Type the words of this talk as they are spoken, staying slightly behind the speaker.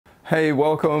Hey,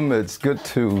 welcome. It's good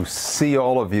to see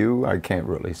all of you. I can't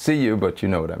really see you, but you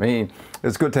know what I mean.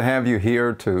 It's good to have you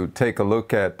here to take a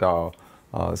look at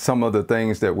some of the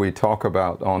things that we talk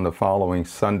about on the following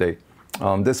Sunday.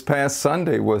 This past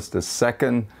Sunday was the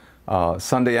second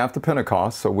Sunday after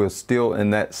Pentecost, so we're still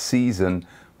in that season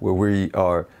where we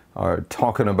are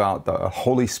talking about the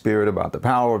Holy Spirit, about the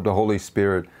power of the Holy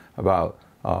Spirit, about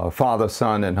Father,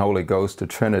 Son, and Holy Ghost, the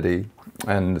Trinity.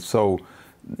 And so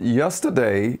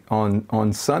yesterday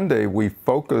on Sunday, we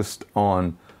focused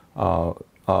on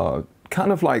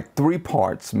kind of like three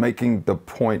parts, making the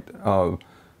point of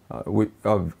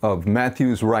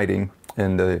Matthew's writing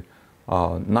in the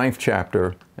 9th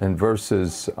chapter and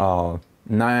verses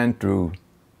 9 through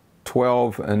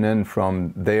 12, and then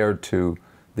from there to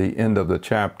the end of the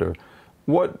chapter.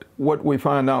 What we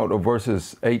find out of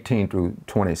verses 18 through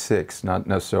 26, not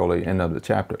necessarily end of the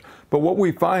chapter, but what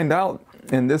we find out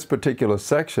in this particular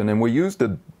section, and we use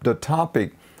the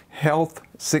topic health,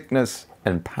 sickness,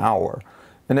 and power.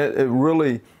 And it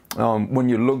really, when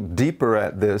you look deeper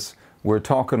at this, we're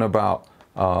talking about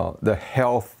the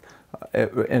health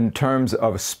in terms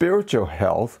of spiritual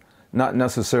health, not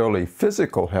necessarily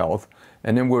physical health.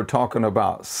 And then we're talking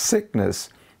about sickness,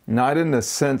 not in the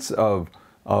sense of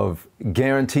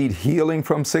guaranteed healing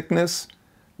from sickness,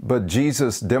 but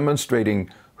Jesus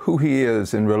demonstrating who he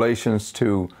is in relations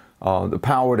to the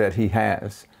power that he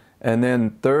has. And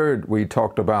then third, we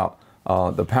talked about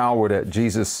the power that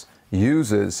Jesus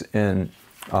uses in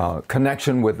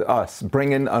connection with us,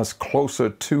 bringing us closer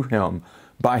to him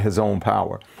by his own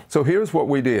power. So here's what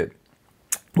we did.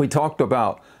 We talked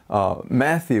about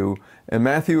Matthew, and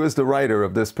Matthew is the writer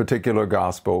of this particular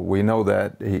gospel. We know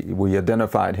that we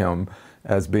identified him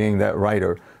as being that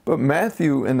writer. But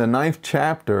Matthew in the 9th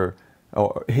chapter,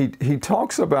 he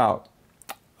talks about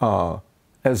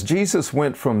as Jesus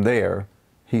went from there,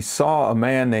 he saw a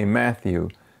man named Matthew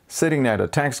sitting at a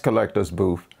tax collector's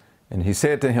booth, and he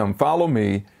said to him, "Follow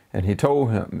me." And he told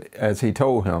him, as he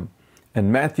told him,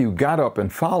 and Matthew got up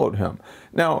and followed him.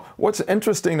 Now, what's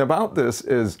interesting about this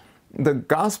is the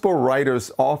gospel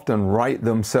writers often write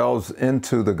themselves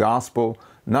into the gospel,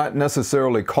 not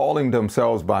necessarily calling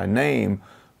themselves by name,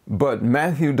 but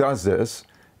Matthew does this.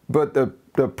 But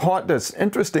the part that's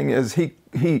interesting is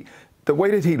the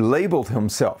way that he labeled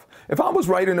himself. If I was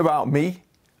writing about me,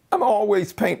 I'm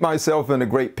always paint myself in a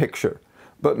great picture.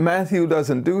 But Matthew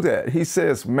doesn't do that. He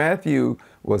says Matthew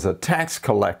was a tax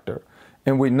collector.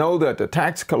 And we know that the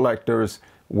tax collectors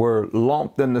were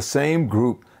lumped in the same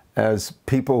group as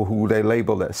people who they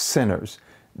labeled as sinners.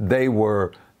 They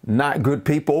were not good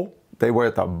people. They were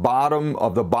at the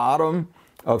bottom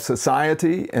of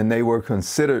society, and they were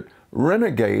considered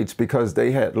renegades because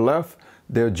they had left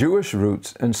their Jewish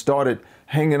roots and started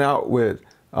hanging out with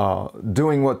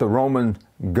doing what the Roman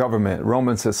government,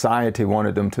 Roman society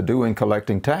wanted them to do in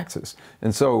collecting taxes.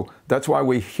 And so that's why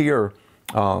we hear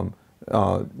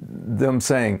them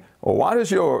saying, "Well, why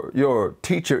does your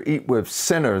teacher eat with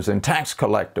sinners and tax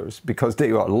collectors?" Because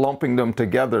they are lumping them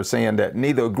together, saying that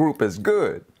neither group is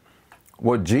good.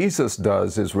 What Jesus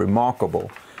does is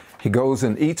remarkable. He goes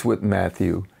and eats with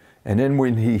Matthew, and then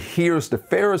when he hears the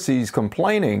Pharisees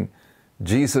complaining,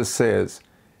 Jesus says,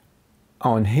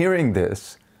 on hearing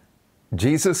this,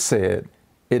 Jesus said,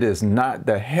 "It is not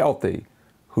the healthy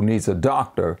who needs a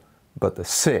doctor, but the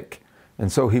sick."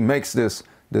 And so he makes this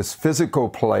physical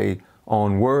play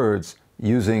on words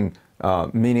using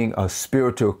meaning a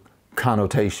spiritual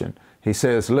connotation. He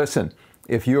says, listen,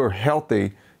 if you're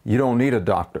healthy, you don't need a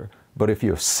doctor. But if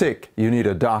you're sick, you need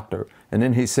a doctor. And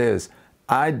then he says,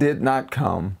 "I did not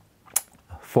come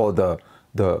for the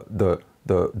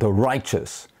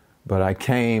righteous, but I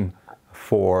came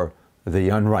for the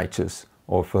unrighteous,"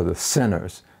 or for the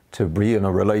sinners, to be in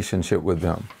a relationship with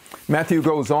them. Matthew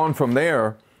goes on from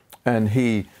there, and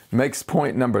he makes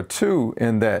point number 2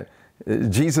 in that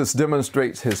Jesus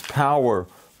demonstrates his power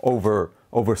over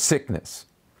sickness.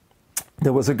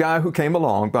 There was a guy who came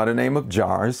along by the name of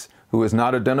Jairus, who is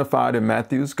not identified in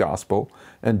Matthew's gospel,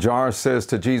 and Jairus says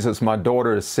to Jesus, "My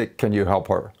daughter is sick, can you help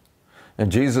her?"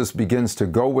 And Jesus begins to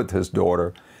go with his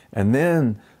daughter, and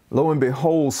then, lo and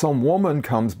behold, some woman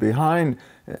comes behind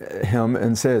him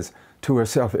and says to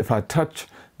herself, "If I touch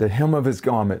the hem of his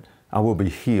garment, I will be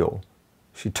healed."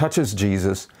 She touches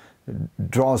Jesus,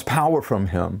 draws power from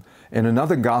him. In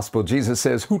another gospel, Jesus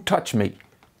says, "Who touched me?"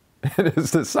 And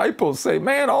his disciples say,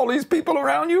 "Man, all these people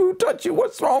around you, who touch you?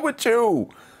 What's wrong with you?"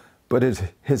 But it's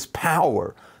his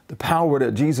power, the power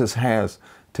that Jesus has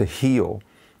to heal.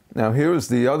 Now, here's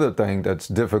the other thing that's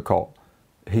difficult.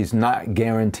 He's not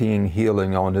guaranteeing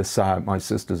healing on this side, my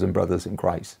sisters and brothers in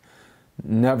Christ.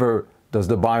 Never does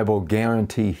the Bible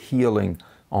guarantee healing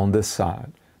on this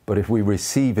side. But if we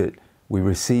receive it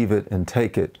and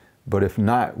take it. But if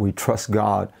not, we trust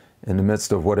God in the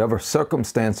midst of whatever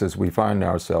circumstances we find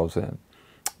ourselves in.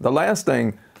 The last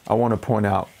thing I want to point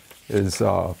out is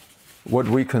what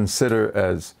we consider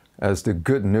as the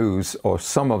good news, or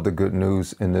some of the good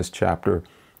news in this chapter.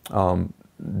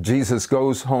 Jesus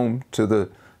goes home to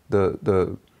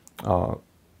the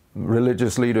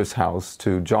religious leader's house,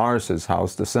 to Jairus'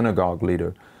 house, the synagogue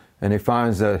leader, and he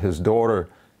finds that his daughter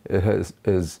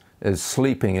is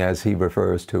sleeping, as he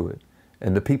refers to it.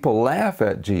 And the people laugh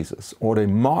at Jesus, or they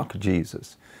mock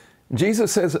Jesus.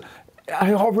 Jesus says,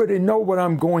 I already know what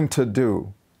I'm going to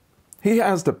do. He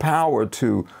has the power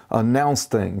to announce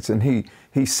things. And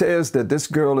he says that this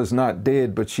girl is not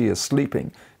dead, but she is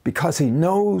sleeping, because he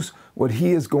knows what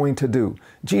he is going to do.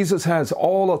 Jesus has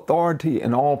all authority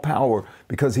and all power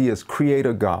because he is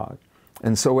Creator God.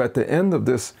 And so at the end of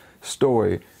this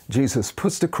story, Jesus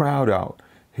puts the crowd out.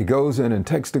 He goes in and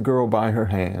takes the girl by her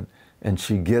hand, and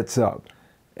she gets up.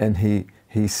 And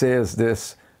he says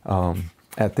this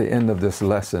at the end of this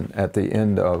lesson, at the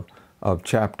end of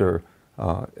chapter,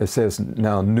 it says,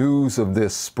 now news of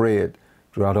this spread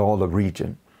throughout all the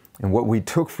region. And what we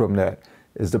took from that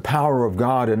is the power of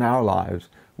God in our lives.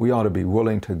 We ought to be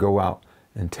willing to go out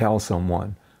and tell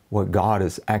someone what God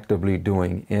is actively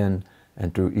doing in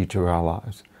and through each of our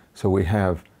lives. So we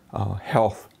have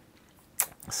health,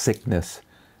 sickness,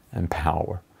 and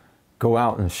power. Go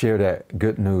out and share that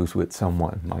good news with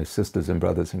someone, my sisters and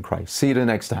brothers in Christ. See you the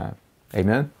next time.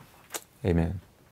 Amen. Amen.